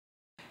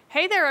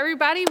Hey there,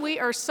 everybody. We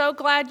are so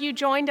glad you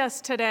joined us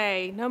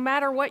today. No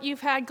matter what you've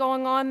had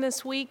going on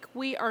this week,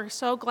 we are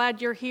so glad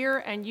you're here,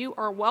 and you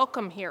are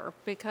welcome here,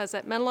 because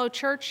at Menlo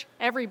Church,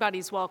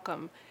 everybody's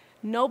welcome.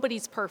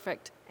 Nobody's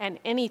perfect, and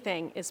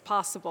anything is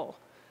possible.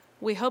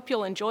 We hope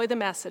you'll enjoy the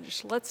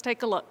message. Let's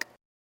take a look.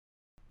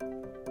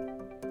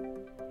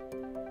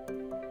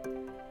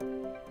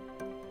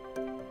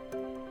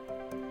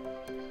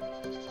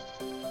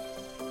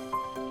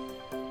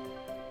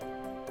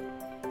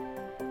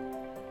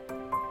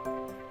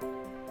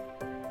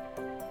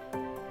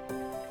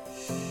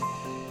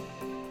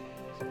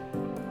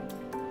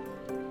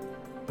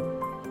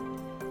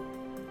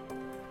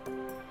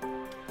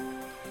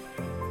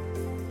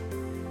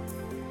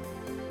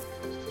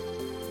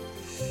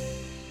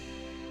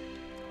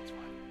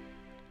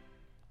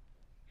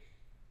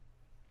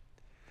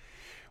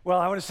 Well,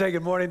 I want to say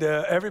good morning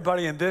to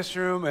everybody in this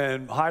room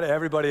and hi to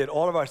everybody at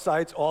all of our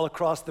sites all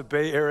across the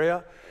Bay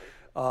Area.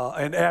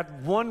 And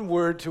add one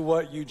word to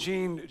what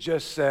Eugene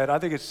just said. I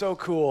think it's so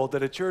cool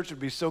that a church would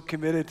be so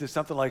committed to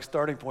something like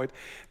Starting Point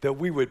that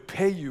we would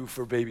pay you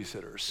for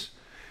babysitters.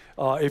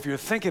 If you're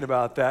thinking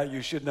about that,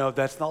 you should know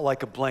that's not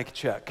like a blank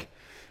check.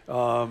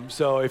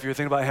 So if you're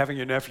thinking about having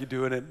your nephew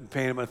doing it and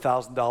paying him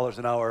 $1,000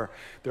 an hour,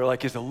 they're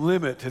like, there's a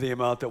limit to the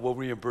amount that we'll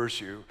reimburse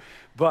you.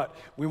 But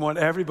we want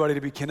everybody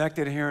to be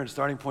connected here, and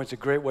Starting Point's a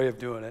great way of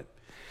doing it.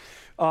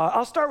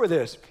 I'll start with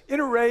this.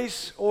 In a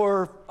race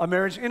or a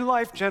marriage, in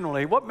life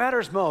generally, what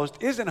matters most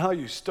isn't how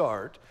you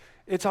start,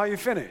 it's how you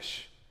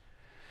finish.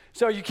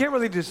 So you can't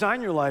really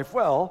design your life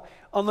well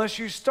unless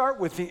you start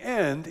with the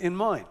end in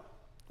mind.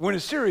 We're in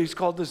a series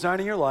called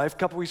Designing Your Life. A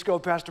couple weeks ago,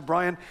 Pastor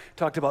Brian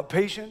talked about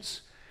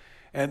patience.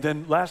 And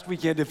then last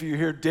weekend, if you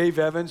hear Dave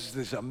Evans,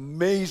 this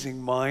amazing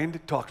mind,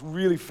 talked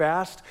really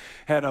fast,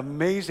 had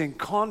amazing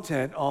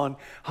content on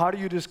how do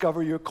you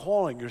discover your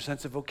calling, your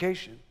sense of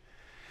vocation.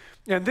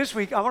 And this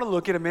week, I want to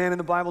look at a man in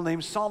the Bible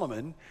named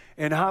Solomon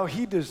and how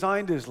he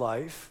designed his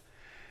life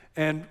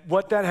and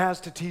what that has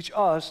to teach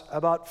us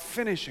about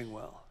finishing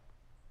well.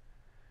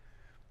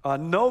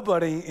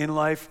 Nobody in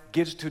life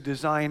gets to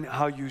design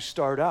how you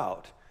start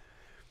out.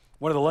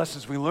 One of the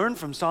lessons we learned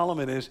from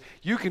Solomon is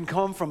you can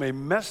come from a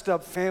messed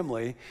up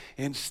family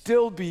and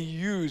still be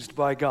used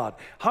by God.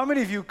 How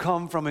many of you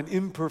come from an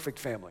imperfect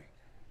family?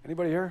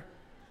 Anybody here?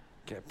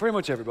 Okay, pretty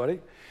much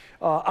everybody.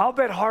 I'll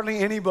bet hardly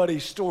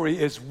anybody's story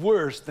is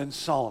worse than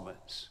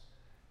Solomon's.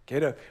 Okay,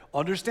 to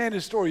understand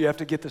his story, you have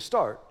to get the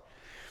start.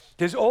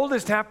 His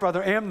oldest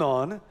half-brother,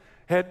 Amnon,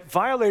 had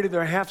violated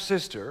their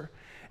half-sister,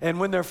 and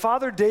when their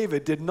father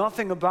David did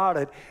nothing about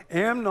it,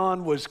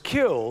 Amnon was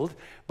killed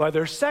by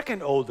their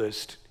second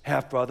oldest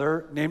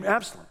half-brother named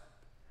Absalom.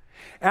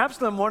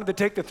 Absalom wanted to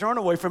take the throne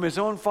away from his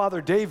own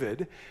father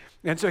David,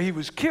 and so he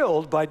was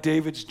killed by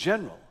David's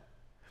general.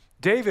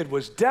 David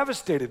was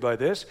devastated by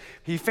this.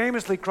 He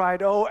famously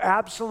cried, "Oh,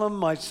 Absalom,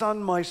 my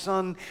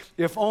son,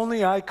 if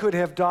only I could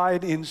have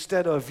died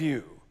instead of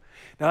you."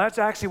 Now, that's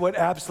actually what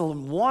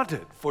Absalom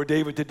wanted, for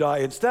David to die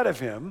instead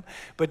of him,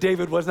 but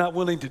David was not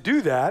willing to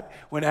do that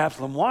when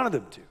Absalom wanted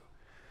him to.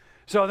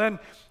 So then,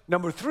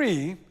 number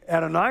 3,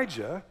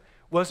 Adonijah,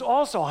 was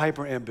also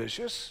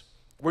hyper-ambitious.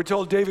 We're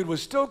told David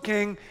was still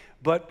king,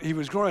 but he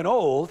was growing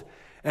old,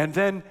 and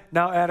then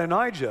now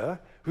Adonijah,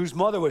 whose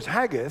mother was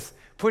Haggith,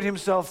 put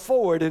himself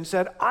forward and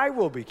said, "I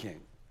will be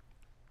king."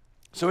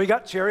 So he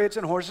got chariots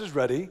and horses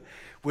ready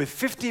with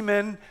 50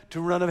 men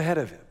to run ahead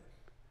of him.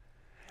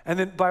 And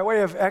then by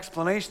way of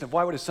explanation of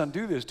why would his son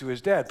do this to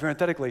his dad,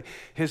 parenthetically,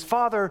 his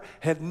father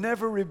had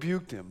never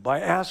rebuked him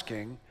by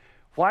asking,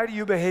 "Why do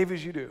you behave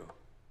as you do?"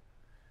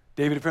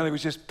 David apparently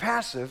was just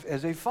passive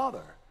as a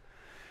father.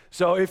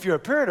 So if you're a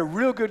parent, a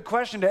real good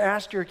question to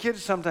ask your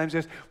kids sometimes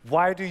is,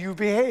 why do you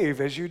behave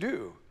as you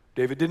do?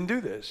 David didn't do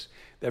this.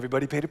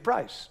 Everybody paid a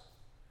price.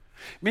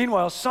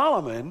 Meanwhile,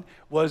 Solomon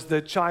was the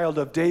child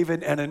of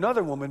David and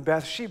another woman,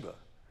 Bathsheba.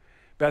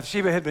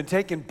 Bathsheba had been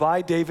taken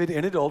by David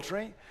in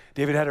adultery.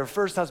 David had her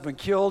first husband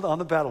killed on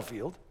the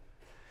battlefield.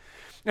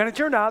 And it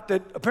turned out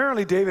that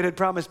apparently David had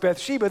promised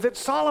Bathsheba that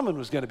Solomon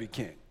was going to be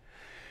king.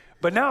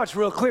 But now it's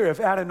real clear, if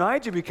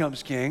Adonijah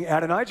becomes king,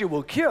 Adonijah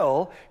will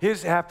kill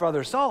his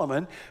half-brother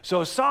Solomon,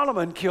 so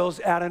Solomon kills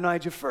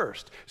Adonijah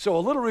first. So a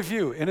little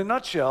review. In a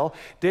nutshell,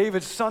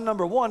 David's son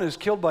number 1 is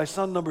killed by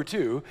son number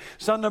 2.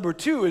 Son number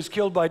 2 is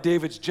killed by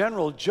David's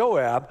general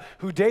Joab,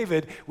 who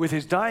David, with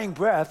his dying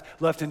breath,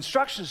 left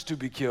instructions to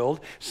be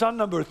killed. Son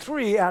number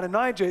 3,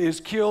 Adonijah, is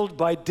killed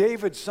by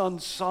David's son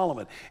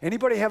Solomon.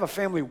 Anybody have a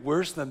family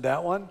worse than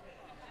that one?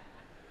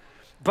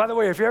 By the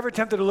way, if you're ever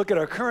tempted to look at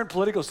our current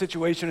political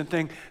situation and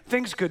think,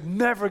 things could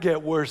never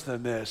get worse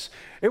than this,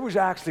 it was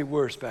actually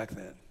worse back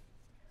then.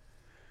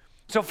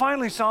 So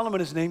finally, Solomon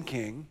is named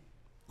king,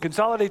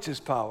 consolidates his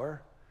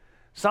power.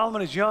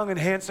 Solomon is young and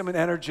handsome and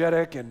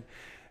energetic and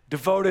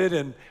devoted,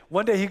 and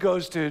one day he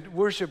goes to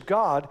worship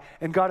God,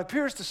 and God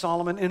appears to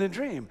Solomon in a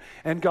dream.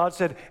 And God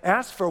said,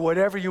 "Ask for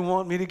whatever you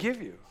want me to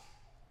give you."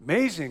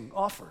 Amazing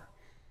offer.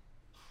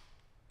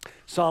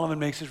 Solomon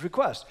makes his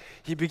request.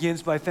 He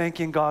begins by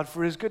thanking God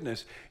for his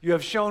goodness. "You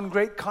have shown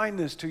great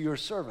kindness to your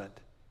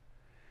servant.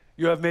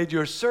 You have made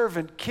your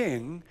servant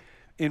king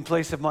in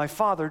place of my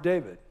father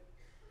David.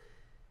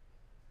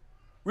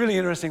 Really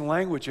interesting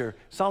language here.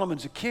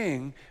 Solomon's a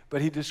king,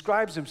 but he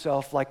describes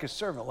himself like a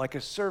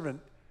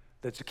servant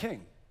that's a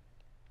king.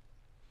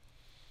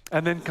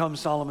 And then comes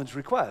Solomon's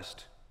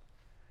request.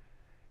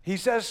 He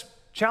says,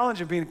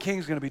 challenge of being a king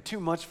is going to be too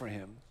much for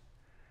him.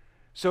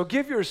 So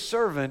give your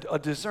servant a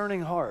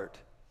discerning heart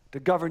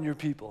to govern your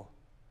people,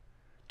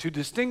 to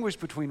distinguish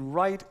between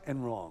right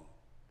and wrong.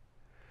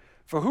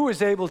 For who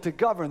is able to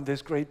govern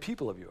this great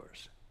people of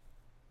yours?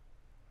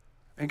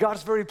 And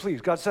God's very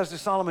pleased. God says to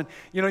Solomon,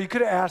 you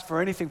could have asked for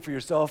anything for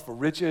yourself, for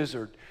riches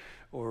or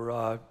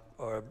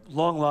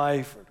long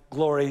life or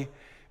glory,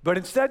 but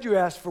instead you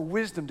asked for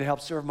wisdom to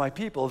help serve my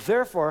people.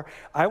 Therefore,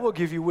 I will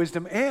give you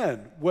wisdom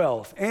and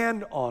wealth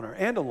and honor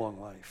and a long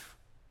life.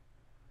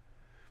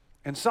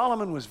 And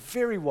Solomon was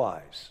very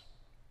wise.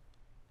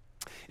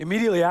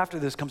 Immediately after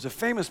this comes a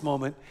famous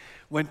moment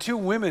when two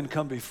women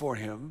come before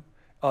him.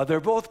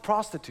 They're both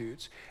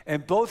prostitutes,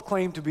 and both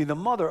claim to be the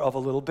mother of a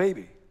little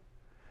baby.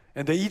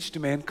 And they each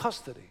demand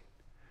custody.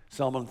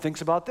 Solomon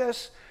thinks about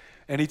this,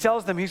 and he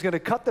tells them he's going to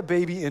cut the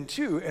baby in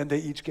two, and they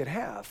each get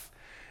half.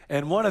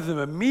 And one of them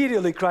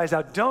immediately cries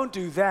out, don't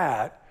do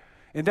that.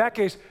 In that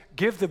case,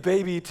 give the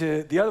baby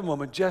to the other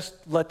woman, just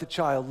let the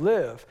child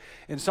live.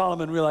 And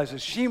Solomon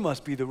realizes she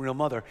must be the real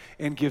mother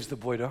and gives the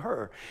boy to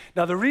her.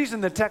 Now, the reason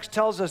the text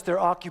tells us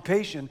their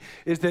occupation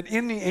is that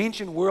in the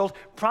ancient world,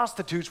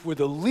 prostitutes were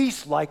the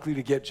least likely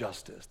to get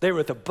justice. They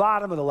were at the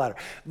bottom of the ladder.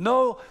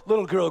 No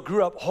little girl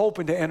grew up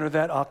hoping to enter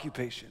that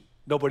occupation.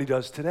 Nobody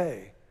does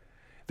today.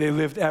 They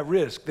lived at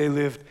risk. They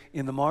lived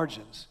in the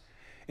margins.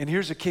 And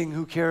here's a king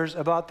who cares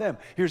about them.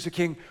 Here's a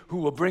king who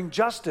will bring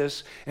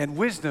justice and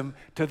wisdom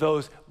to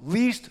those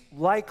least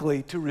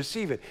likely to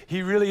receive it.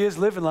 He really is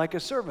living like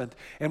a servant.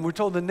 And we're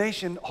told the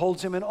nation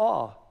holds him in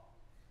awe.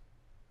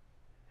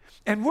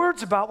 And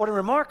words about what a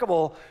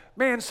remarkable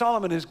man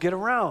Solomon is get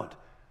around.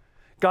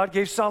 God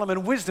gave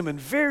Solomon wisdom and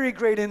very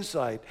great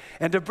insight,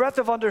 and a breadth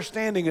of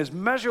understanding as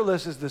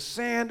measureless as the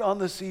sand on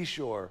the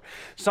seashore.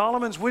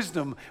 Solomon's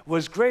wisdom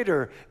was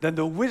greater than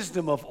the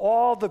wisdom of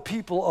all the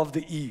people of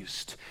the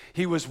East.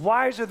 He was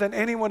wiser than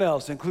anyone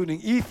else,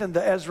 including Ethan the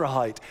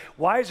Ezrahite,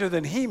 wiser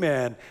than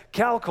Heman,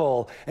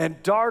 Calcol,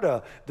 and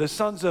Darda, the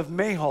sons of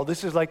Mahol.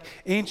 This is like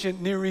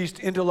ancient Near East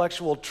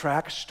intellectual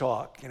trash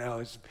talk.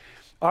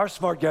 Our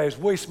smart guy is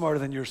way smarter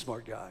than your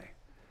smart guy.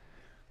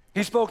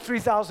 He spoke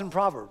 3,000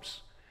 proverbs.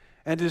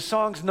 And his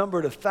songs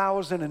numbered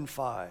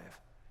 1,005.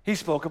 He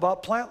spoke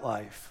about plant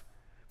life,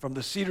 from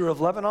the cedar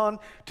of Lebanon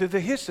to the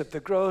hyssop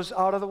that grows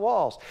out of the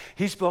walls.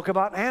 He spoke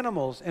about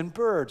animals and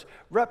birds,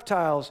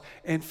 reptiles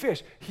and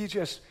fish. He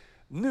just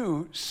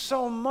knew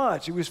so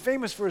much. He was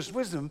famous for his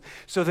wisdom,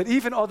 so that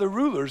even other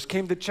rulers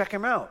came to check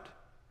him out.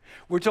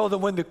 We're told that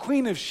when the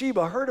queen of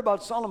Sheba heard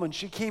about Solomon,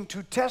 she came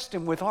to test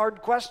him with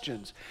hard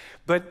questions.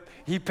 But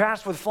he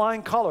passed with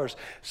flying colors.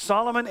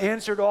 Solomon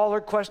answered all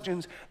her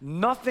questions.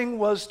 Nothing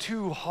was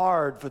too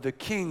hard for the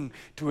king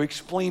to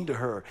explain to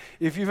her.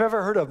 If you've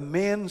ever heard of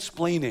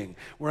mansplaining,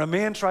 where a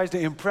man tries to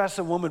impress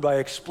a woman by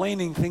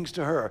explaining things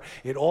to her,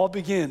 it all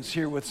begins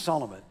here with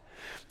Solomon.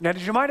 Now,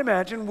 as you might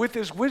imagine, with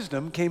his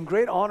wisdom came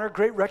great honor,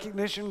 great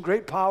recognition,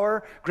 great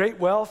power, great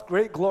wealth,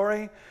 great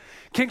glory.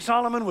 King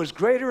Solomon was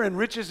greater in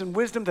riches and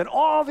wisdom than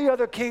all the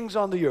other kings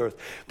on the earth.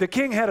 The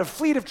king had a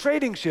fleet of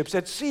trading ships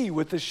at sea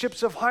with the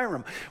ships of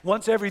Hiram.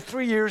 Once every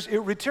 3 years it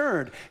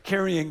returned,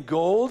 carrying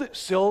gold,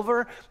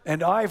 silver,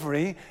 and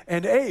ivory,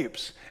 and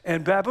apes,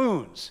 and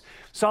baboons.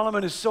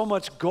 Solomon has so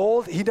much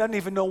gold, he doesn't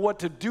even know what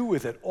to do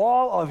with it.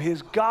 All of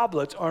his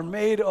goblets are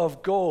made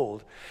of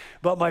gold.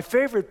 But my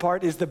favorite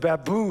part is the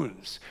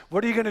baboons.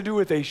 What are you going to do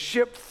with a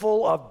ship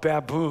full of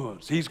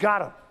baboons? He's got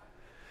them.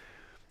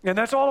 And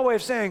that's all a way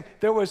of saying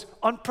there was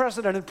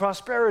unprecedented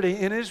prosperity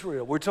in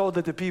Israel. We're told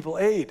that the people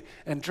ate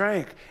and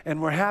drank and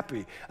were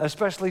happy,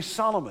 especially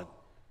Solomon.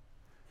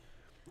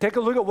 Take a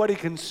look at what he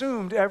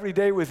consumed every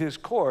day with his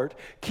court,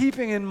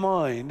 keeping in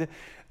mind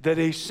that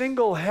a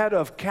single head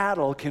of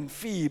cattle can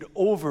feed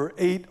over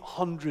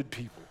 800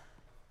 people.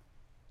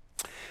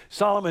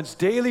 Solomon's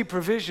daily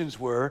provisions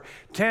were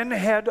 10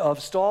 head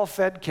of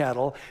stall-fed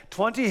cattle,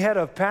 20 head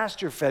of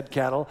pasture-fed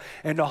cattle,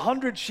 and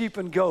 100 sheep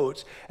and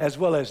goats, as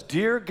well as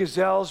deer,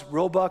 gazelles,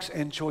 roebucks,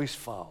 and choice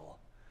fowl.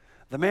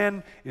 The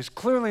man is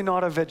clearly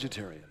not a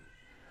vegetarian.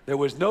 There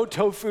was no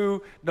tofu,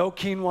 no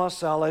quinoa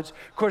salads.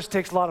 Of course, it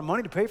takes a lot of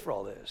money to pay for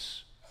all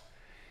this.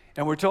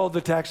 And we're told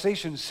the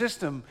taxation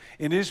system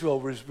in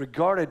Israel was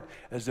regarded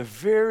as a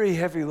very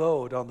heavy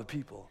load on the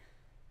people.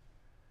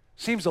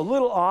 Seems a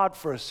little odd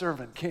for a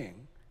servant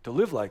king to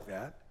live like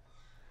that.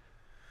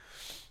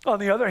 On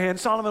the other hand,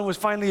 Solomon was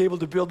finally able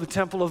to build the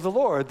temple of the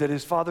Lord that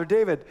his father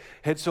David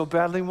had so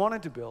badly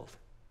wanted to build.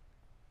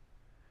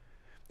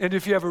 And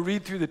if you ever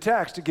read through the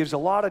text, it gives a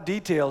lot of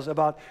details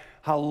about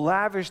how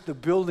lavish the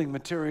building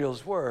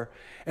materials were.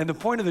 And the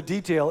point of the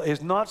detail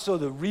is not so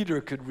the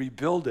reader could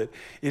rebuild it,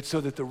 it's so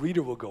that the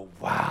reader will go,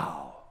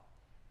 wow.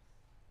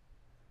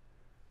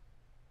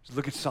 So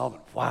look at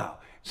Solomon, wow.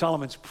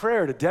 Solomon's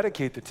prayer to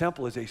dedicate the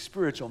temple is a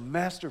spiritual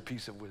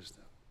masterpiece of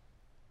wisdom.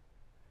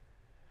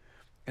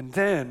 And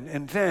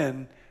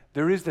then,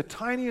 there is the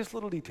tiniest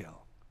little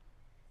detail.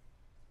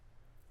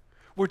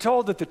 We're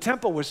told that the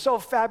temple was so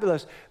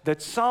fabulous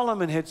that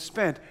Solomon had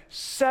spent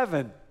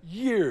 7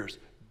 years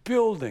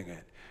building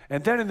it.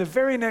 And then in the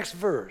very next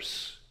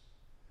verse,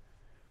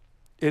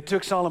 it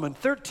took Solomon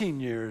 13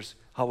 years,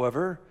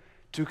 however,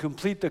 to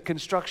complete the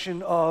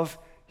construction of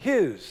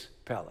his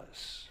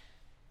palace.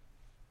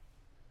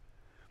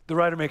 The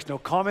writer makes no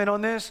comment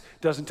on this,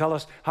 doesn't tell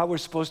us how we're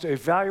supposed to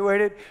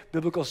evaluate it.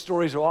 Biblical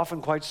stories are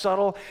often quite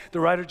subtle. The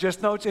writer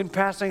just notes in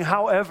passing,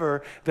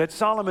 however, that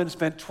Solomon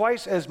spent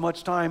twice as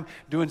much time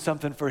doing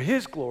something for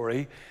his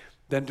glory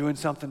than doing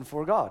something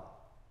for God.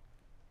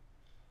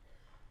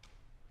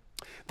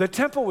 The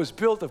temple was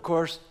built, of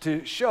course,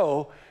 to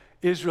show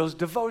Israel's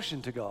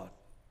devotion to God.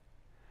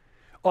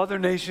 Other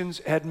nations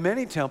had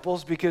many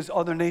temples because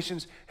other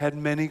nations had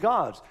many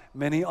gods,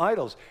 many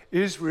idols.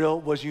 Israel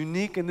was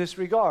unique in this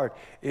regard.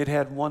 It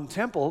had one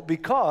temple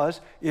because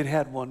it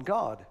had one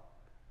God.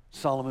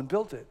 Solomon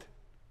built it.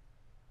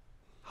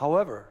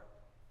 However,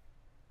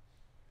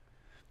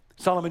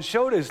 Solomon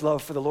showed his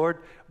love for the Lord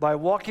by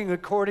walking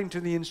according to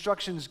the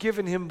instructions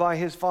given him by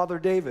his father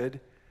David,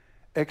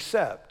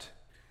 except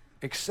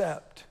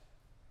that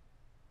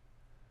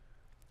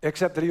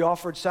he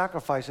offered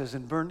sacrifices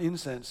and burned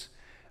incense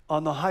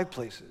on the high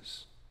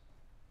places.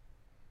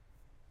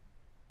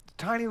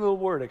 Tiny little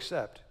word,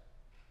 except.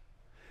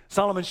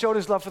 Solomon showed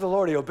his love for the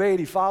Lord. He obeyed,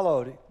 he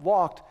followed, he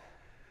walked,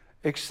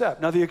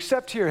 except. Now the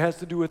except here has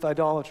to do with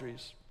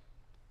idolatries.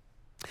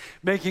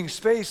 Making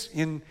space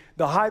in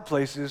the high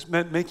places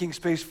meant making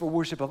space for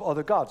worship of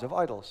other gods, of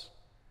idols.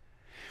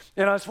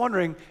 And I was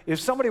wondering, if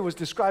somebody was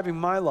describing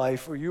my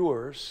life or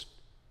yours,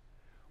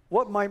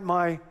 what might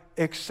my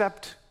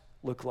except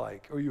look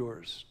like, or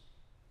yours?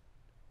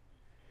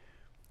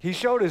 He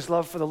showed his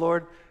love for the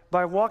Lord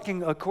by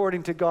walking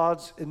according to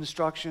God's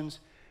instructions,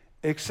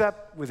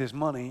 except with his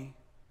money,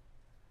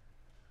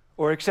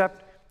 or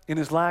except in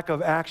his lack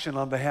of action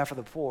on behalf of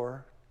the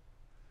poor,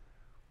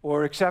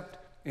 or except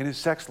in his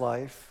sex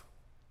life,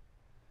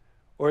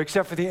 or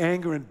except for the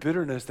anger and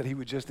bitterness that he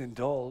would just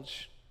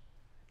indulge,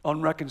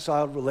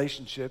 unreconciled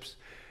relationships,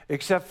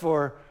 except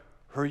for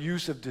her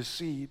use of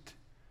deceit,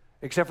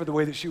 except for the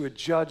way that she would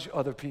judge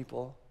other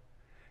people,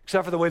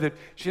 except for the way that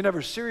she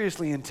never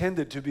seriously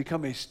intended to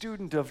become a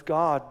student of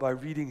God by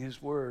reading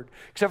his word,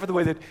 except for the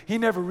way that he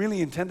never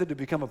really intended to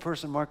become a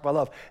person marked by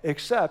love,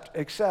 except,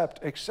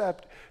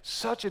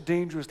 such a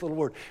dangerous little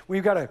word.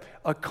 We've got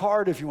a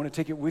card, if you want to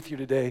take it with you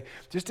today,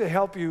 just to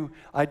help you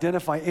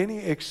identify any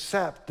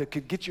except that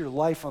could get your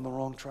life on the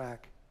wrong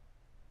track.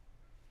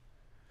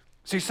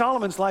 See,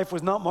 Solomon's life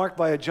was not marked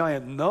by a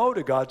giant no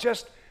to God,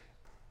 just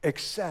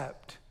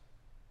except.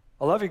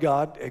 I love you,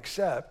 God,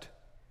 except.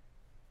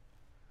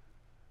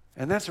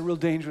 And that's a real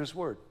dangerous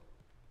word.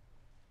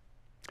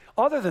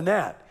 Other than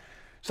that,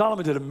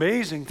 Solomon did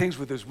amazing things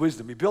with his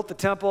wisdom. He built the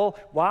temple,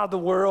 wowed the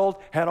world,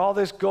 had all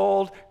this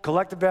gold,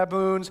 collected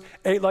baboons,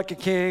 ate like a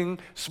king,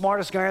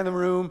 smartest guy in the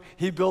room.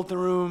 He built the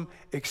room,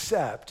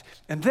 except.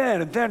 And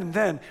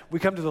then we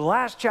come to the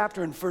last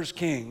chapter in 1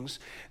 Kings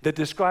that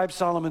describes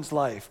Solomon's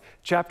life,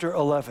 chapter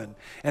 11.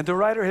 And the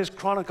writer has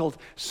chronicled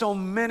so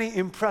many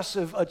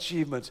impressive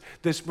achievements,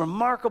 this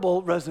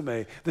remarkable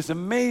resume, this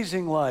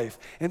amazing life.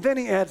 And then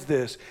he adds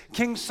this: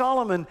 King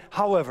Solomon,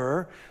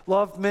 however,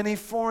 loved many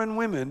foreign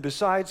women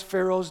besides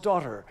Pharaoh's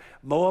daughter,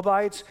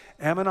 Moabites,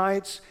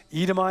 Ammonites,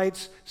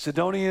 Edomites,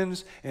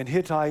 Sidonians, and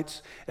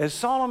Hittites. As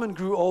Solomon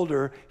grew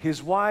older,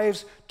 his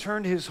wives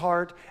turned his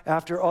heart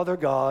after other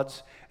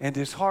gods, and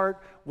his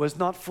heart was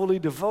not fully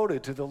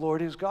devoted to the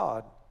Lord his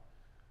God,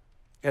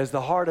 as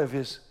the heart of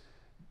his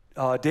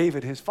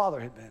David, his father,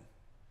 had been.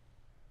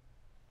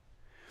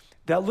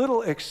 That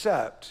little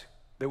except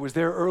that was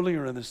there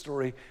earlier in the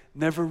story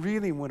never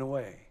really went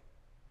away.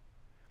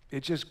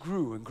 It just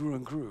grew and grew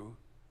and grew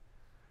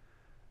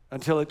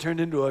until it turned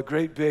into a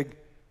great big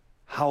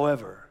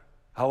however.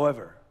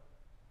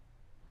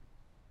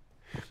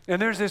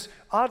 And there's this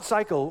odd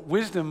cycle.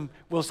 Wisdom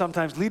will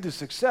sometimes lead to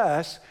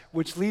success,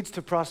 which leads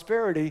to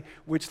prosperity,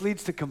 which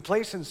leads to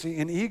complacency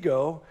and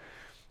ego,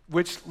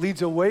 which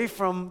leads away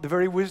from the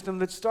very wisdom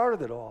that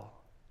started it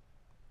all.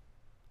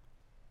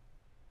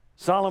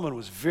 Solomon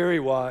was very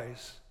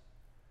wise.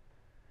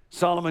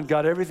 Solomon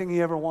got everything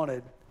he ever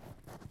wanted.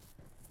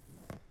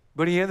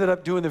 But he ended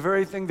up doing the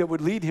very thing that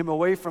would lead him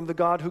away from the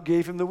God who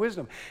gave him the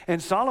wisdom.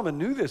 And Solomon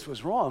knew this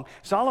was wrong.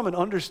 Solomon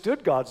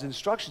understood God's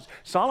instructions.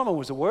 Solomon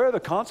was aware of the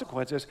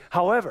consequences.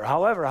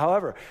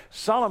 However,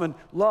 Solomon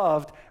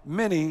loved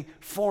many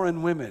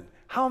foreign women.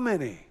 How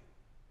many?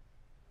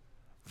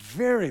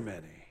 Very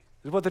many.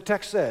 This is what the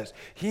text says.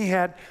 He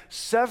had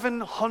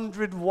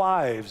 700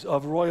 wives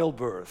of royal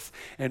birth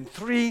and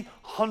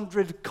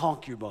 300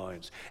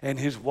 concubines, and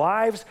his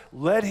wives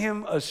led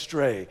him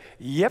astray.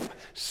 Yep,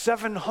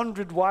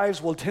 700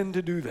 wives will tend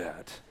to do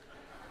that.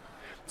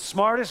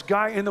 Smartest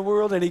guy in the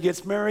world, and he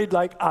gets married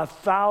like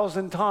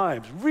 1,000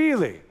 times.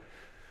 Really?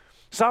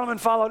 Solomon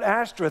followed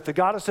Ashtoreth, the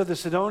goddess of the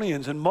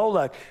Sidonians, and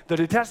Molech, the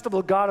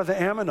detestable god of the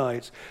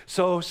Ammonites.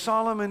 So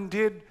Solomon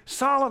did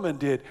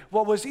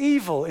what was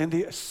evil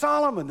in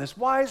Solomon, this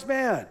wise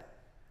man.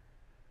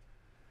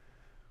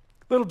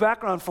 Little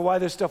background for why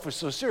this stuff was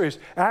so serious.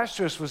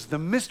 Ashtoreth was the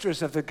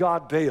mistress of the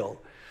god Baal.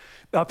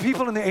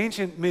 People in the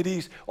ancient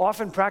Mideast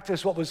often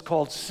practiced what was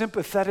called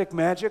sympathetic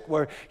magic,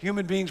 where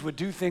human beings would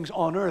do things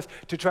on earth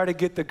to try to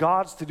get the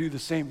gods to do the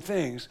same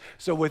things.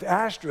 So with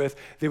Ashtoreth,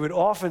 they would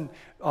often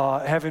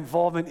have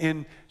involvement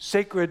in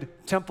sacred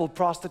temple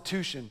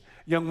prostitution.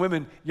 Young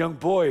women, young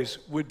boys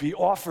would be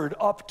offered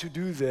up to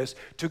do this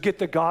to get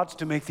the gods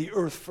to make the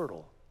earth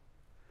fertile.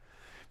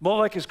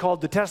 Molech is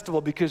called detestable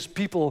because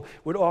people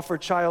would offer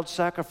child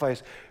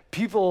sacrifice.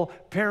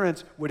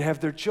 Parents would have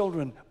their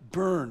children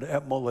burned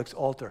at Molech's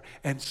altar.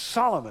 And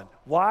Solomon,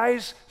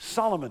 wise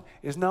Solomon,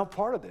 is now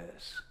part of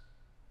this.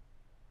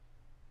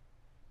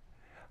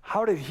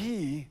 How did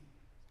he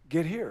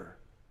get here?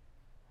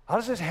 How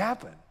does this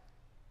happen?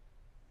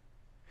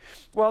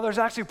 Well, there's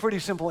actually a pretty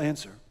simple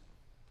answer.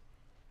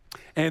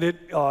 And it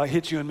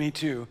hits you and me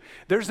too.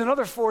 There's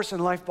another force in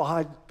life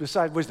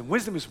beside wisdom.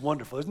 Wisdom is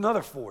wonderful. There's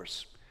another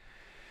force.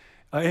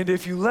 And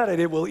if you let it,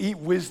 it will eat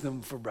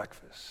wisdom for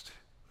breakfast.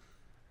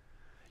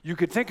 You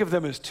could think of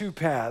them as two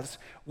paths.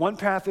 One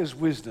path is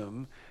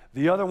wisdom,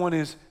 the other one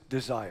is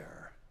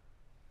desire.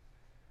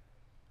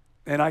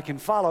 And I can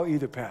follow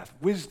either path.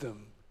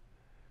 Wisdom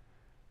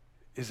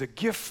is a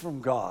gift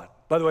from God.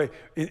 By the way,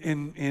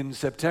 in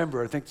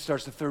September, I think it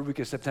starts the third week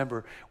of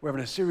September, we're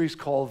having a series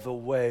called The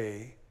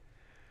Way.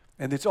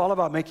 And it's all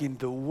about making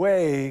the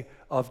way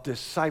of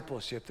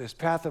discipleship, this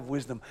path of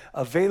wisdom,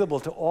 available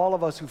to all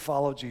of us who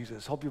follow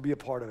Jesus. Hope you'll be a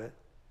part of it.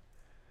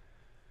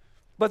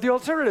 But the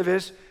alternative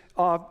is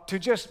to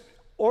just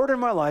order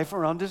my life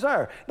around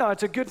desire. Now,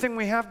 it's a good thing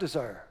we have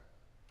desire.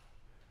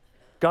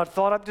 God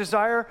thought up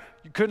desire.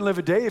 You couldn't live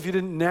a day if you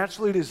didn't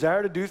naturally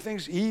desire to do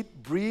things,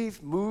 eat, breathe,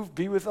 move,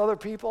 be with other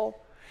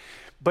people.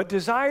 But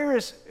desire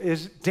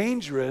is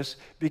dangerous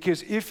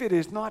because if it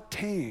is not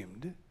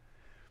tamed,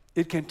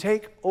 it can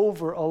take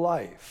over a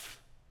life.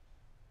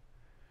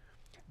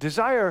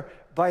 Desire,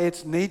 by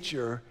its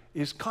nature,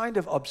 is kind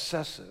of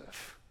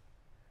obsessive.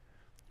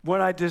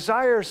 When I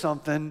desire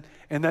something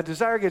and that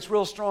desire gets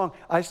real strong,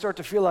 I start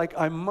to feel like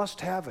I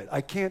must have it. I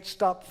can't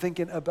stop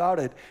thinking about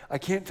it. I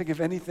can't think of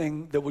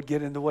anything that would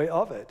get in the way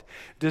of it.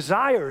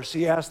 Desire,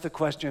 see, asks the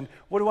question,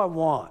 what do I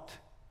want?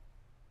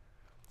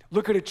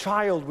 Look at a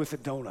child with a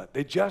donut.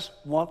 They just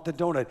want the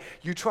donut.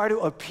 You try to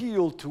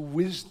appeal to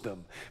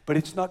wisdom, but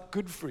it's not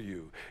good for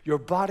you. Your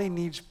body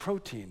needs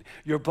protein.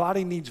 Your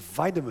body needs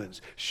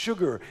vitamins.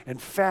 Sugar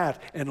and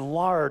fat and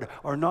lard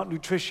are not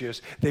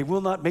nutritious. They will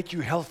not make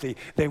you healthy.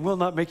 They will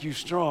not make you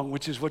strong,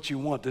 which is what you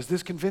want. Does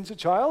this convince a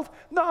child?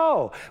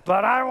 No,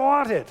 but I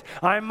want it.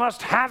 I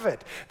must have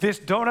it. This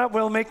donut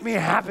will make me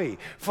happy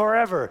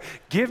forever.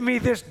 Give me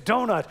this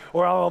donut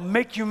or I will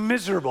make you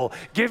miserable.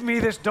 Give me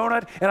this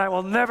donut and I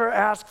will never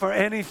ask for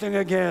anything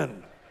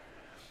again.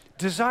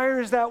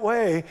 Desire is that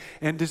way,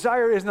 and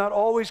desire is not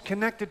always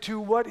connected to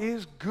what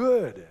is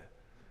good.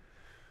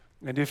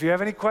 And if you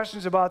have any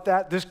questions about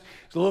that, this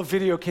little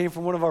video came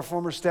from one of our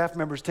former staff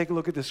members. Take a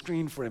look at the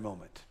screen for a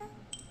moment.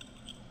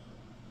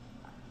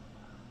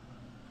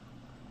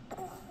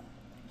 Not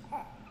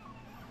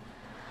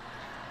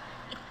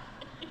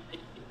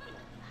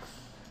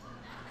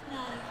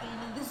a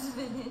fan of the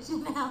spinach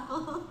and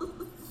apples.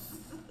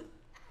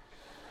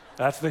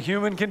 That's the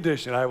human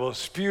condition. I will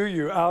spew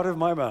you out of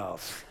my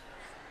mouth.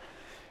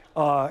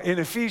 In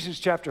Ephesians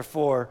chapter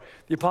 4,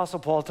 the Apostle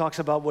Paul talks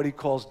about what he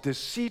calls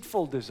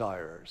deceitful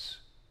desires.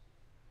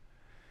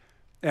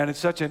 And it's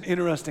such an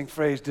interesting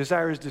phrase.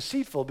 Desire is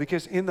deceitful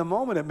because in the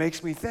moment it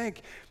makes me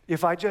think,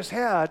 if I just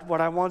had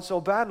what I want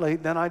so badly,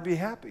 then I'd be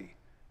happy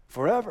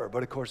forever.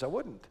 But of course I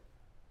wouldn't.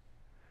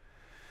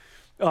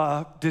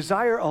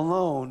 Desire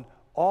alone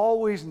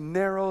always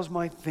narrows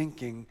my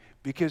thinking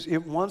because it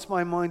wants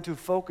my mind to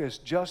focus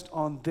just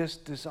on this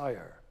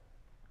desire.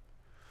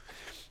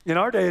 In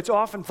our day, it's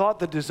often thought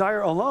that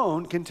desire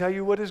alone can tell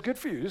you what is good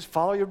for you. Just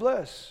follow your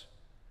bliss.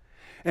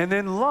 And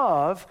then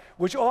love,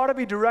 which ought to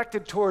be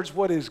directed towards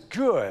what is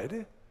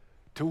good,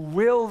 to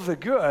will the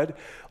good,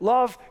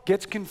 love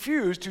gets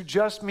confused to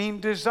just mean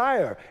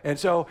desire. And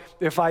so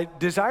if I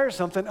desire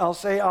something, I'll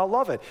say I'll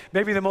love it.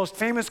 Maybe the most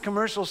famous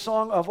commercial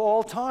song of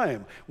all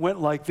time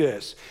went like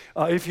this.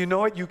 If you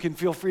know it, you can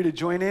feel free to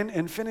join in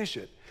and finish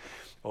it.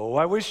 Oh,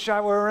 I wish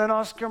I were an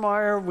Oscar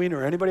Mayer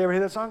wiener. Anybody ever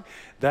hear that song?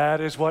 That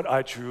is what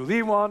I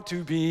truly want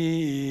to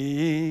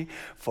be.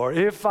 For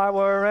if I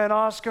were an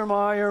Oscar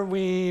Mayer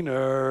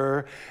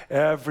wiener,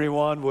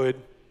 everyone would.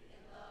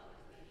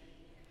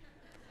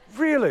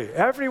 Really,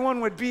 everyone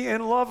would be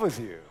in love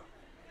with you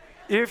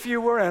if you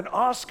were an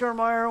Oscar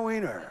Mayer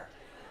wiener.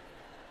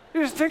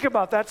 You just think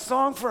about that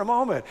song for a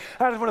moment.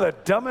 That is one of the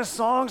dumbest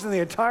songs in the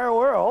entire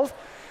world,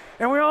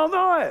 and we all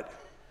know it.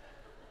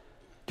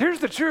 Here's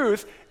the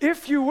truth.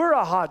 If you were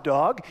a hot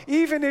dog,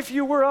 even if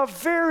you were a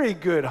very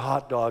good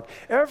hot dog,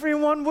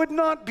 everyone would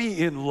not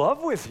be in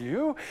love with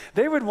you.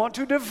 They would want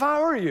to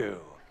devour you.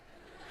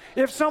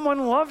 If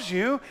someone loves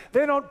you,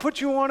 they don't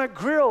put you on a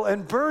grill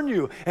and burn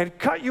you and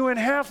cut you in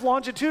half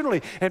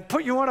longitudinally and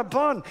put you on a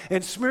bun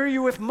and smear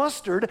you with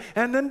mustard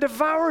and then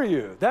devour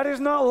you. That is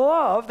not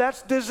love,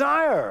 that's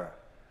desire.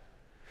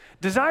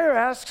 Desire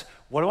asks,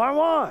 what do I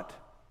want?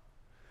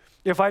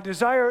 If I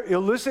desire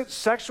illicit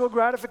sexual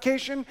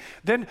gratification,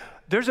 then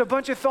there's a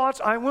bunch of thoughts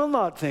I will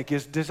not think.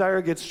 As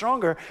desire gets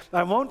stronger,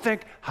 I won't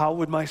think, how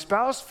would my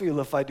spouse feel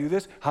if I do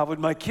this? How would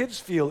my kids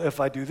feel if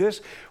I do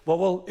this? What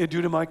will it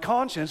do to my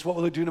conscience? What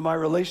will it do to my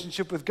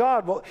relationship with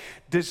God? Well,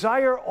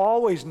 desire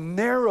always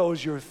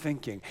narrows your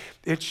thinking.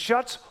 It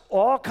shuts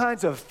all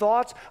kinds of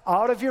thoughts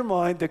out of your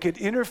mind that could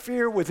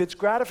interfere with its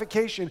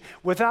gratification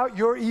without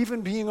your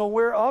even being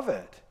aware of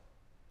it.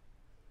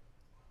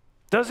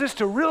 Does this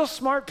to real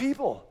smart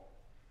people.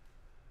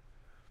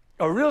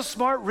 A real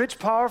smart, rich,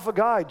 powerful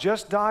guy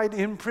just died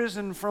in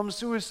prison from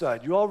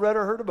suicide. You all read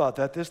or heard about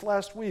that this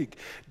last week.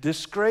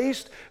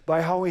 Disgraced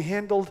by how he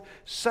handled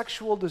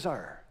sexual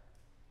desire.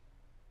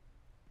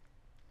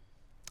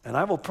 And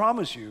I will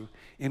promise you,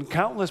 in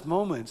countless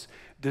moments,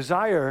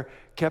 desire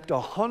kept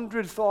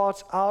 100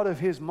 thoughts out of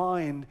his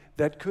mind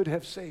that could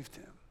have saved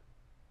him.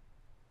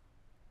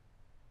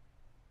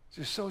 It's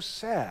just so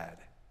sad.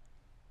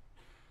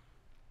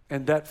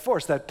 And that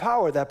force, that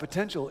power, that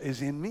potential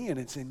is in me and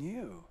it's in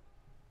you.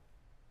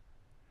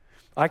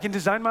 I can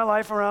design my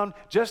life around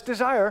just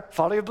desire,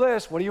 folly of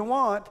bliss, what do you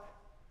want?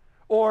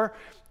 Or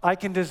I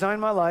can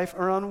design my life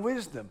around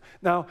wisdom.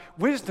 Now,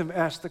 wisdom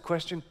asks the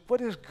question,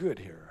 what is good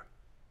here?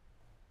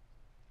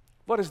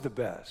 What is the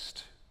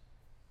best?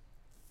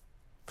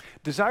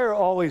 Desire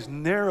always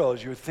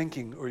narrows your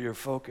thinking or your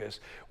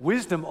focus.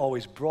 Wisdom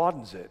always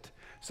broadens it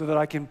so that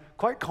I can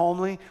quite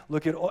calmly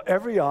look at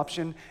every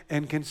option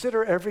and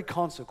consider every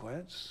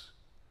consequence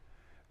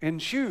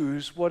and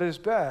choose what is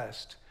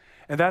best.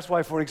 And that's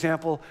why, for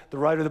example, the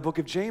writer of the book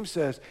of James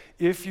says,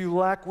 if you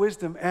lack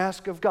wisdom,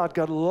 ask of God.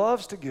 God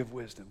loves to give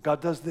wisdom.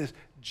 God does this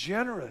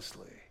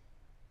generously.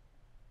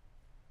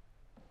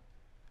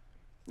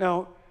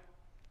 Now,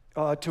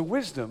 to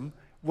wisdom,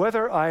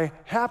 whether I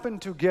happen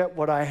to get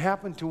what I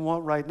happen to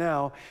want right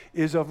now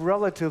is of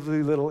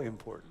relatively little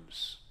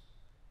importance.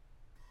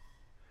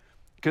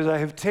 Because I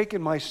have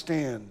taken my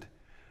stand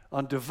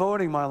on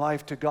devoting my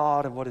life to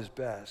God and what is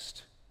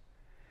best.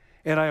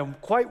 And I am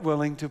quite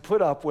willing to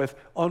put up with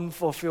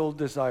unfulfilled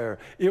desire.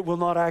 It will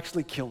not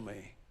actually kill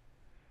me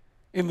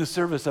in the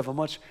service of a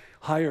much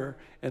higher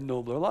and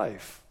nobler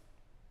life.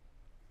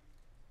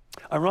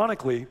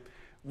 Ironically,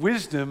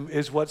 wisdom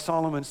is what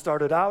Solomon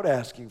started out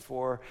asking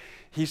for.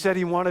 He said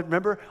he wanted,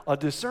 remember, a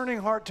discerning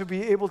heart to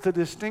be able to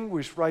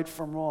distinguish right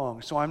from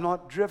wrong. So I'm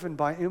not driven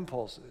by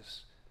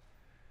impulses.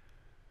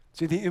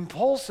 See, the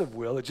impulsive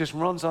will, it just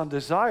runs on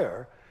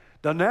desire,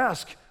 doesn't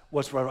ask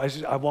what's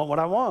right. I want what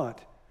I want.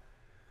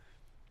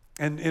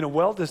 And in a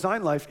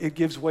well-designed life, it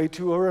gives way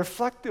to a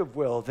reflective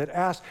will that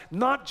asks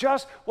not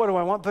just what do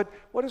I want, but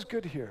what is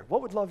good here?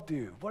 What would love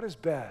do? What is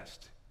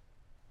best?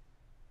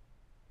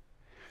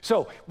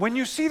 So when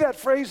you see that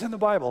phrase in the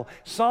Bible,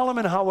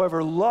 Solomon,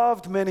 however,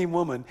 loved many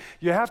women,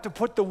 you have to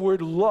put the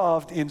word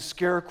loved in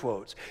scare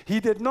quotes. He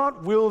did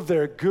not will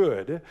their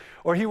good,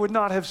 or he would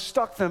not have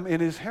stuck them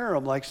in his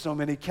harem like so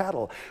many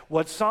cattle.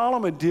 What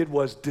Solomon did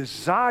was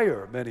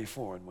desire many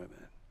foreign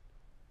women.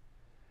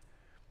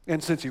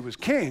 And since he was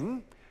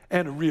king,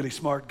 and a really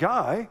smart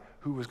guy,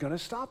 who was going to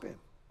stop him?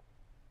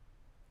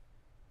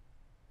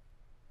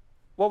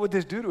 What would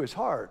this do to his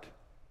heart?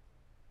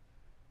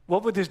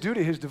 What would this do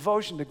to his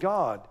devotion to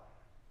God?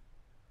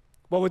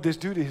 What would this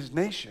do to his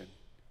nation?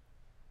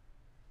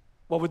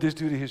 What would this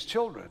do to his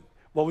children?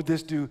 What would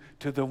this do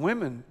to the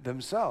women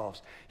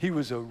themselves? He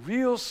was a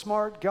real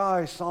smart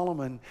guy,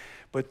 Solomon,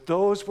 but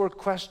those were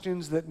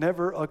questions that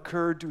never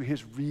occurred to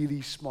his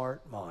really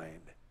smart mind.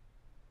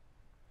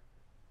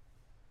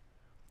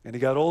 And he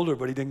got older,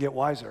 but he didn't get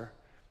wiser.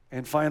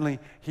 And finally,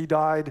 he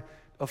died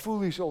a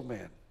foolish old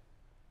man.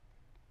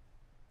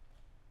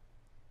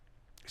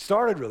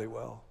 Started really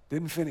well,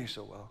 didn't finish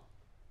so well.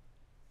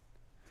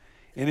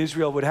 And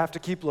Israel would have to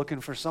keep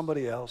looking for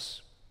somebody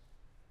else.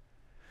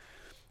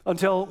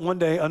 Until one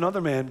day,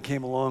 another man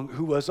came along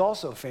who was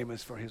also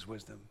famous for his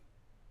wisdom.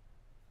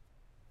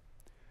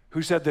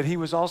 Who said that he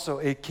was also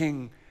a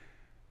king,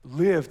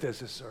 lived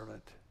as a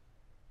servant.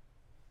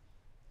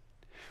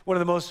 One of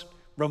the most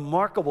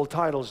remarkable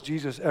titles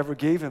Jesus ever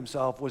gave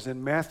himself was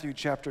in Matthew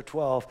chapter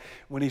 12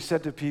 when he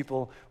said to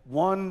people,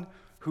 one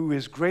who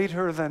is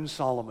greater than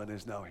Solomon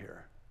is now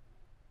here.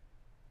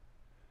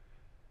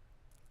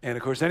 And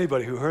of course,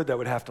 anybody who heard that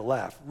would have to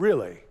laugh.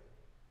 Really?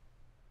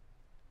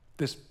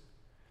 This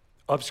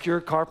obscure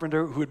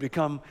carpenter who had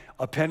become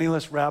a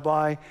penniless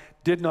rabbi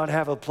did not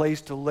have a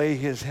place to lay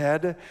his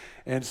head,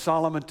 and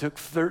Solomon took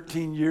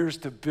 13 years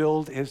to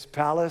build his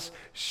palace,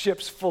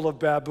 ships full of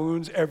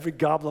baboons, every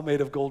goblet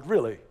made of gold.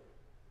 Really?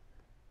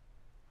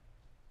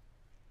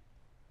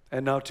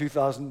 And now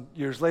 2,000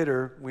 years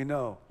later, we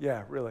know,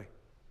 yeah, really.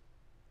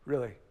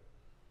 Really.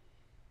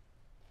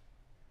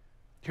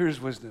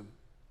 Here's wisdom.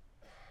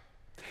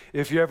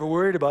 If you're ever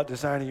worried about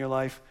designing your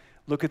life,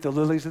 Look at the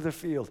lilies of the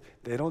field.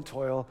 They don't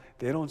toil,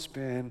 they don't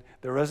spin,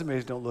 their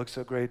resumes don't look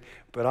so great.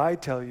 But I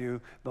tell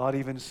you, not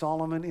even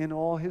Solomon in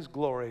all his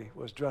glory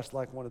was dressed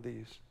like one of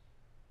these.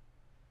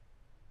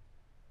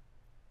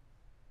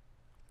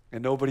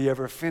 And nobody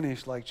ever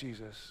finished like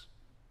Jesus.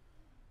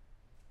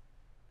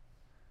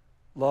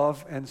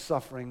 Love and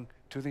suffering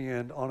to the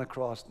end on a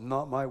cross.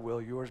 Not my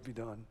will, yours be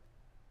done.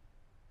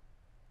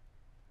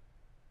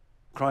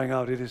 Crying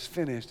out, it is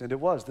finished. And it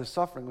was. The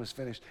suffering was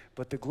finished.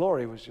 But the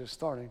glory was just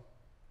starting.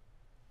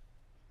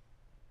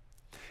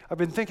 I've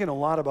been thinking a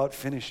lot about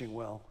finishing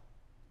well.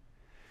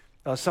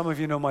 Some of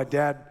you know my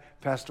dad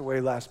passed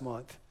away last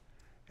month.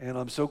 And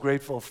I'm so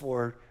grateful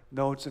for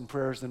notes and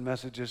prayers and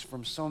messages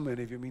from so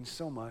many of you. It means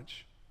so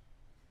much.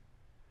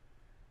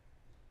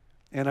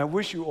 And I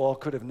wish you all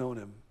could have known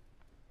him.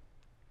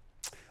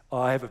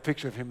 I have a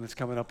picture of him that's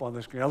coming up on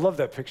the screen. I love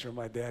that picture of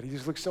my dad. He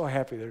just looks so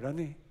happy there, doesn't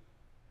he?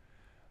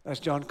 That's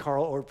John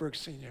Carl Ortberg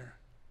Sr.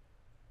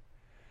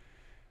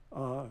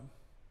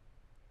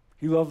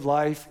 He loved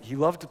life. He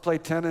loved to play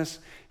tennis.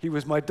 He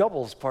was my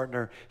doubles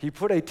partner. He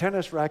put a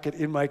tennis racket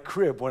in my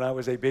crib when I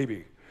was a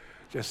baby,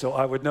 just so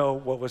I would know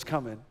what was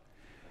coming.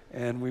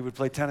 And we would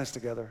play tennis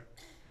together.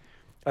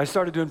 I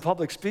started doing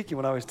public speaking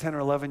when I was 10 or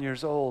 11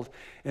 years old,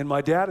 and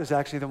my dad is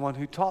actually the one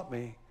who taught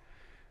me.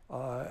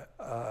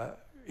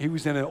 He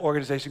was in an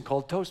organization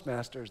called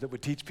Toastmasters that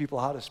would teach people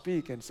how to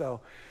speak, and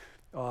so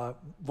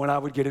when I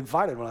would get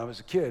invited when I was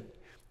a kid,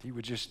 he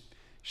would just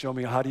show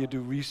me how do you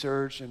do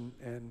research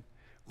and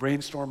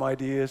brainstorm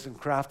ideas and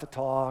craft a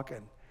talk,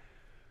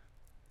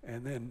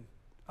 and then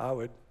I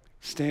would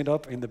stand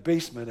up in the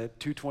basement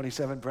at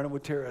 227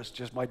 Brentwood Terrace,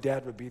 just my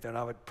dad would be there, and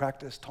I would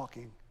practice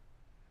talking.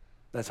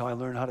 That's how I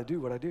learned how to do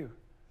what I do.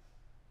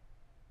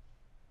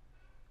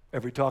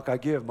 Every talk I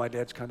give, my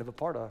dad's kind of a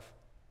part of.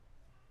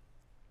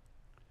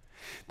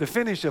 The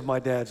finish of my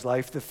dad's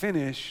life, the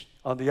finish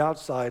on the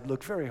outside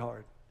looked very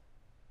hard.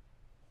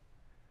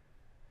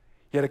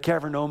 He had a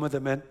cavernoma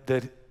that meant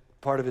that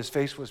part of his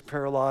face was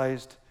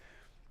paralyzed,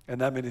 and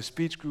that meant his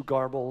speech grew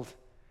garbled,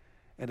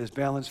 and his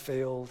balance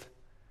failed,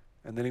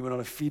 and then he went on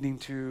a feeding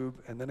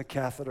tube, and then a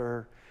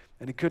catheter,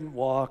 and he couldn't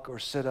walk or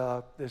sit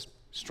up. This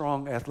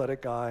strong,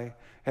 athletic guy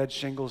had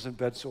shingles and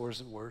bed sores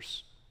and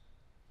worse.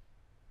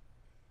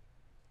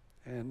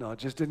 And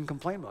just didn't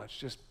complain much,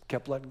 just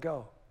kept letting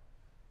go.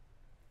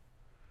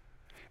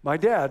 My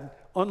dad,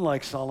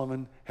 unlike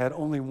Solomon, had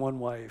only one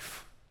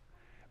wife,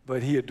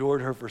 but he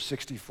adored her for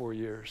 64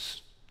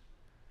 years.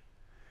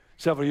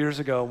 Several years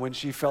ago, when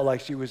she felt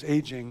like she was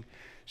aging,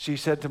 she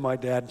said to my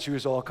dad, and she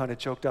was all kind of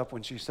choked up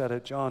when she said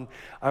it, John,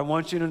 I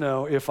want you to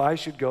know if I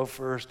should go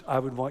first, I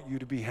would want you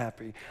to be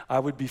happy. I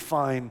would be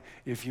fine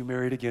if you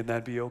married again,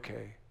 that'd be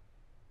okay.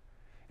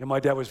 And my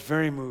dad was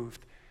very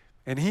moved.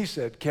 And he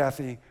said,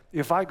 Kathy,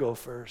 if I go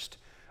first,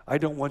 I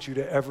don't want you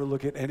to ever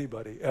look at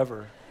anybody,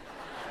 ever.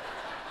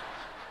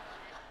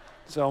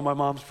 So my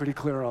mom's pretty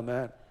clear on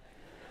that.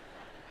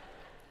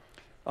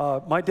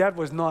 My dad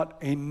was not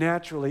a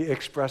naturally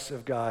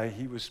expressive guy.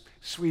 He was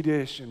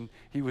Swedish and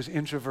he was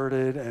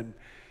introverted, and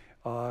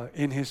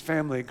in his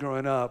family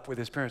growing up with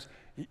his parents,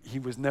 he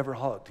was never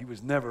hugged. He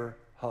was never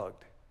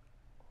hugged.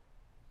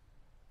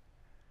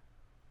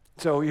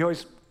 So he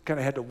always kind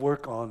of had to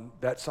work on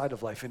that side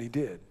of life, and he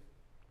did.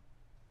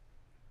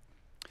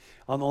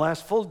 On the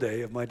last full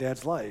day of my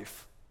dad's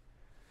life,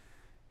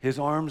 his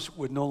arms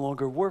would no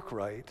longer work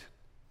right,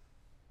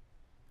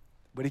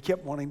 but he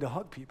kept wanting to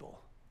hug people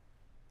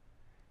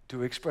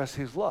to express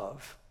his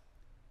love.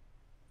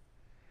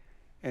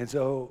 And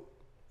so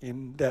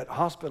in that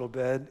hospital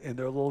bed in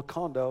their little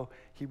condo,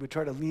 he would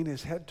try to lean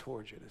his head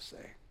towards you to say,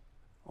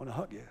 I want to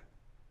hug you.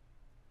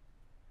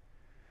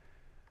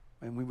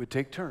 And we would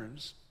take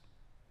turns.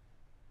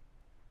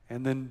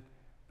 And then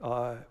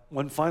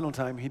one final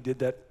time he did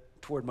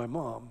that toward my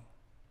mom.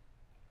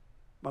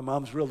 My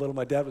mom's real little.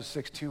 My dad was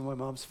 6'2", my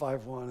mom's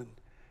 5'1",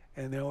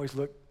 and they always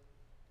looked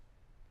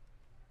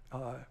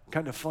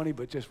kind of funny,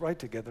 but just right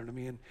together to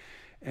me.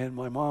 And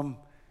my mom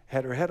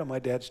had her head on my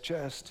dad's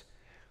chest,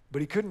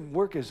 but he couldn't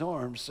work his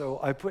arms, so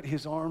I put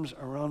his arms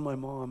around my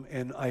mom,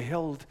 and I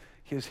held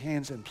his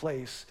hands in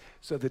place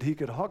so that he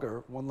could hug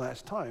her one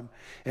last time.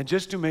 And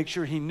just to make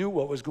sure he knew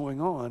what was going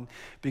on,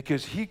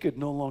 because he could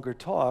no longer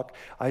talk,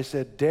 I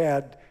said,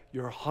 Dad,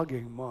 you're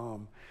hugging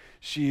Mom.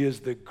 She is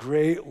the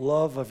great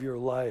love of your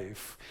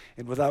life.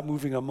 And without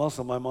moving a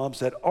muscle, my mom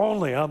said,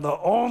 I'm the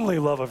only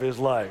love of his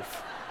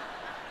life.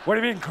 What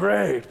do you mean,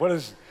 great?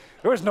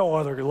 There was no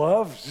other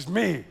love, it's just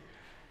me.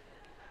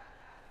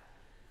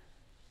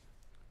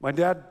 My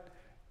dad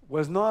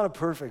was not a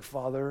perfect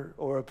father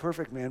or a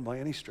perfect man by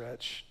any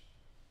stretch.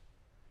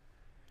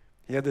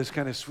 He had this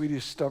kind of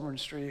Swedish stubborn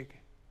streak.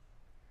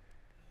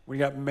 When he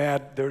got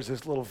mad, there was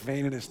this little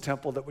vein in his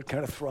temple that would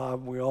kind of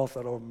throb, and we all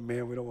thought, oh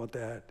man, we don't want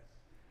that.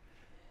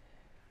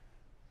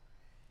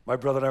 My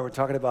brother and I were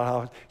talking about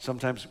how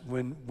sometimes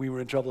when we were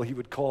in trouble, he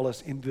would call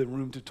us into the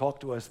room to talk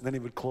to us, and then he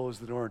would close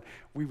the door, and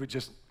we would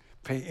just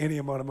pay any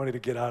amount of money to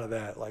get out of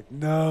that. Like,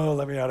 no,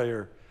 let me out of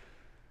here.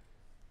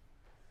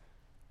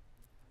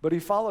 But he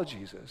followed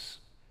Jesus.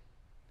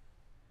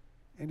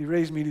 And he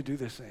raised me to do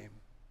the same.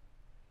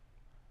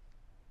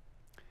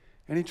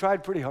 And he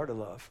tried pretty hard to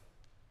love.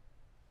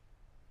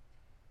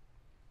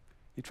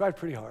 He tried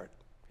pretty hard.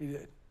 He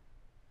did.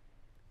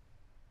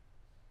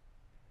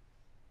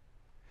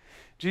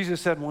 Jesus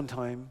said one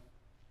time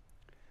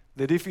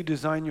that if you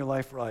design your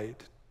life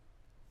right,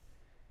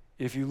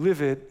 if you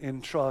live it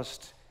in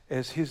trust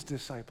as his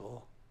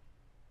disciple,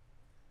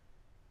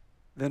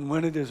 then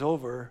when it is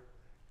over,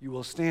 you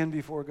will stand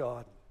before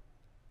God,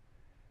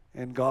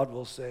 and God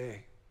will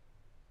say,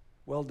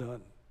 "Well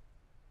done,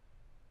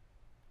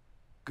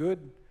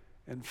 good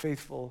and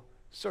faithful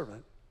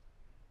servant."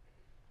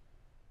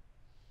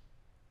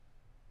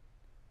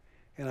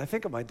 And I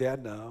think of my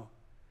dad now,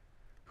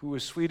 who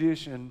was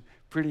Swedish and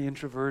pretty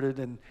introverted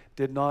and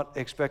did not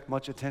expect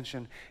much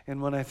attention.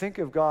 And when I think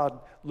of God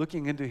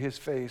looking into his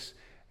face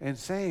and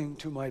saying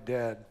to my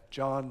dad,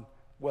 "John,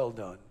 well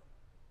done,"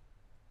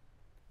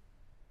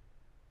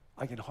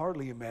 I can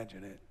hardly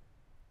imagine it.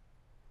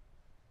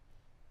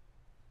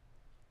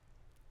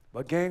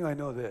 But gang, I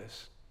know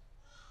this.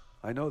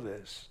 I know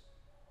this.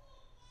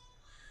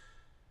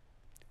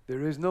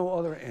 There is no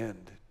other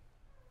end.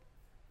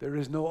 There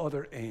is no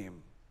other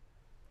aim.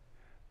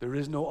 There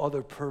is no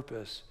other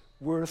purpose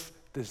worth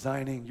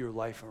designing your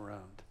life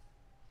around.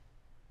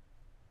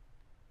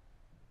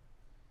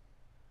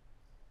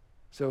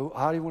 So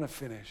how do you want to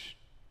finish?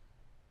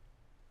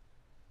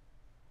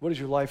 What is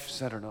your life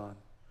centered on?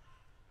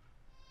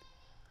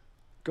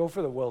 Go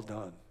for the well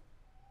done.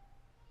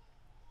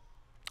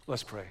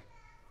 Let's pray.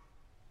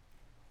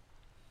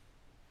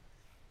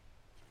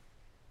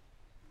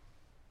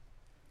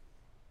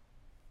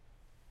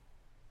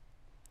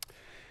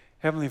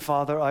 Heavenly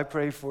Father, I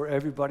pray for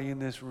everybody in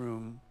this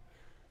room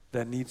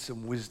that needs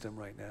some wisdom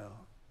right now.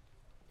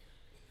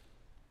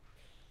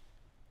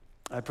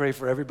 I pray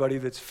for everybody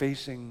that's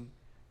facing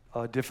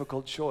a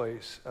difficult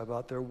choice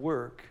about their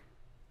work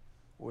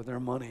or their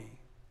money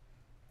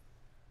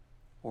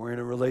or in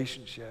a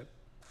relationship,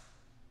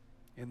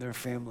 in their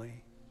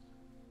family,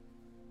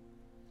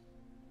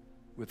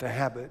 with a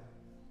habit,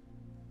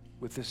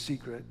 with a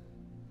secret,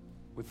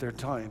 with their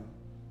time.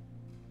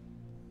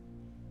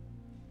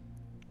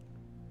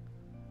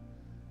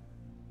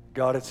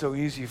 God, it's so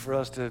easy for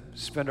us to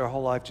spend our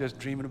whole life just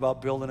dreaming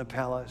about building a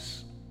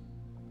palace.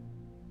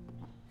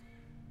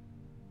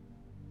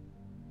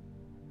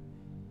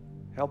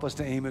 Help us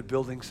to aim at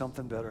building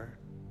something better.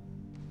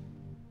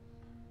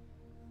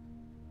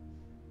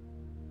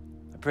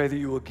 I pray that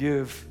you will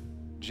give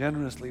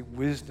generously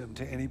wisdom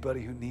to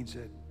anybody who needs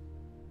it.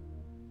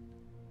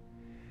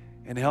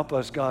 And help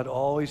us, God,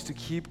 always to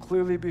keep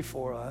clearly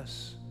before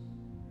us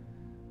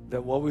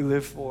that what we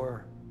live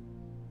for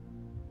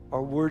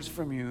are words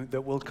from you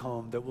that will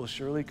come, that will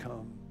surely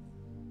come.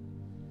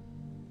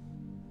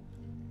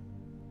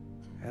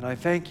 And I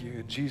thank you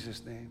in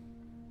Jesus' name.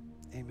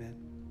 Amen.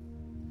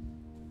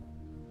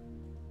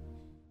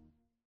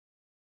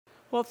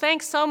 Well,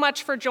 thanks so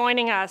much for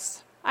joining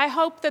us. I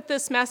hope that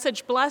this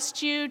message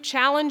blessed you,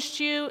 challenged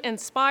you,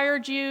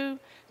 inspired you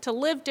to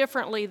live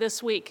differently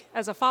this week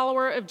as a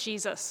follower of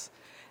Jesus.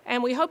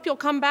 And we hope you'll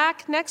come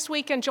back next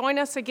week and join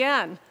us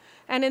again.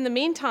 And in the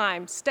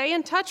meantime, stay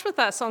in touch with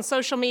us on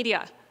social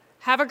media.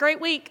 Have a great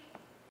week.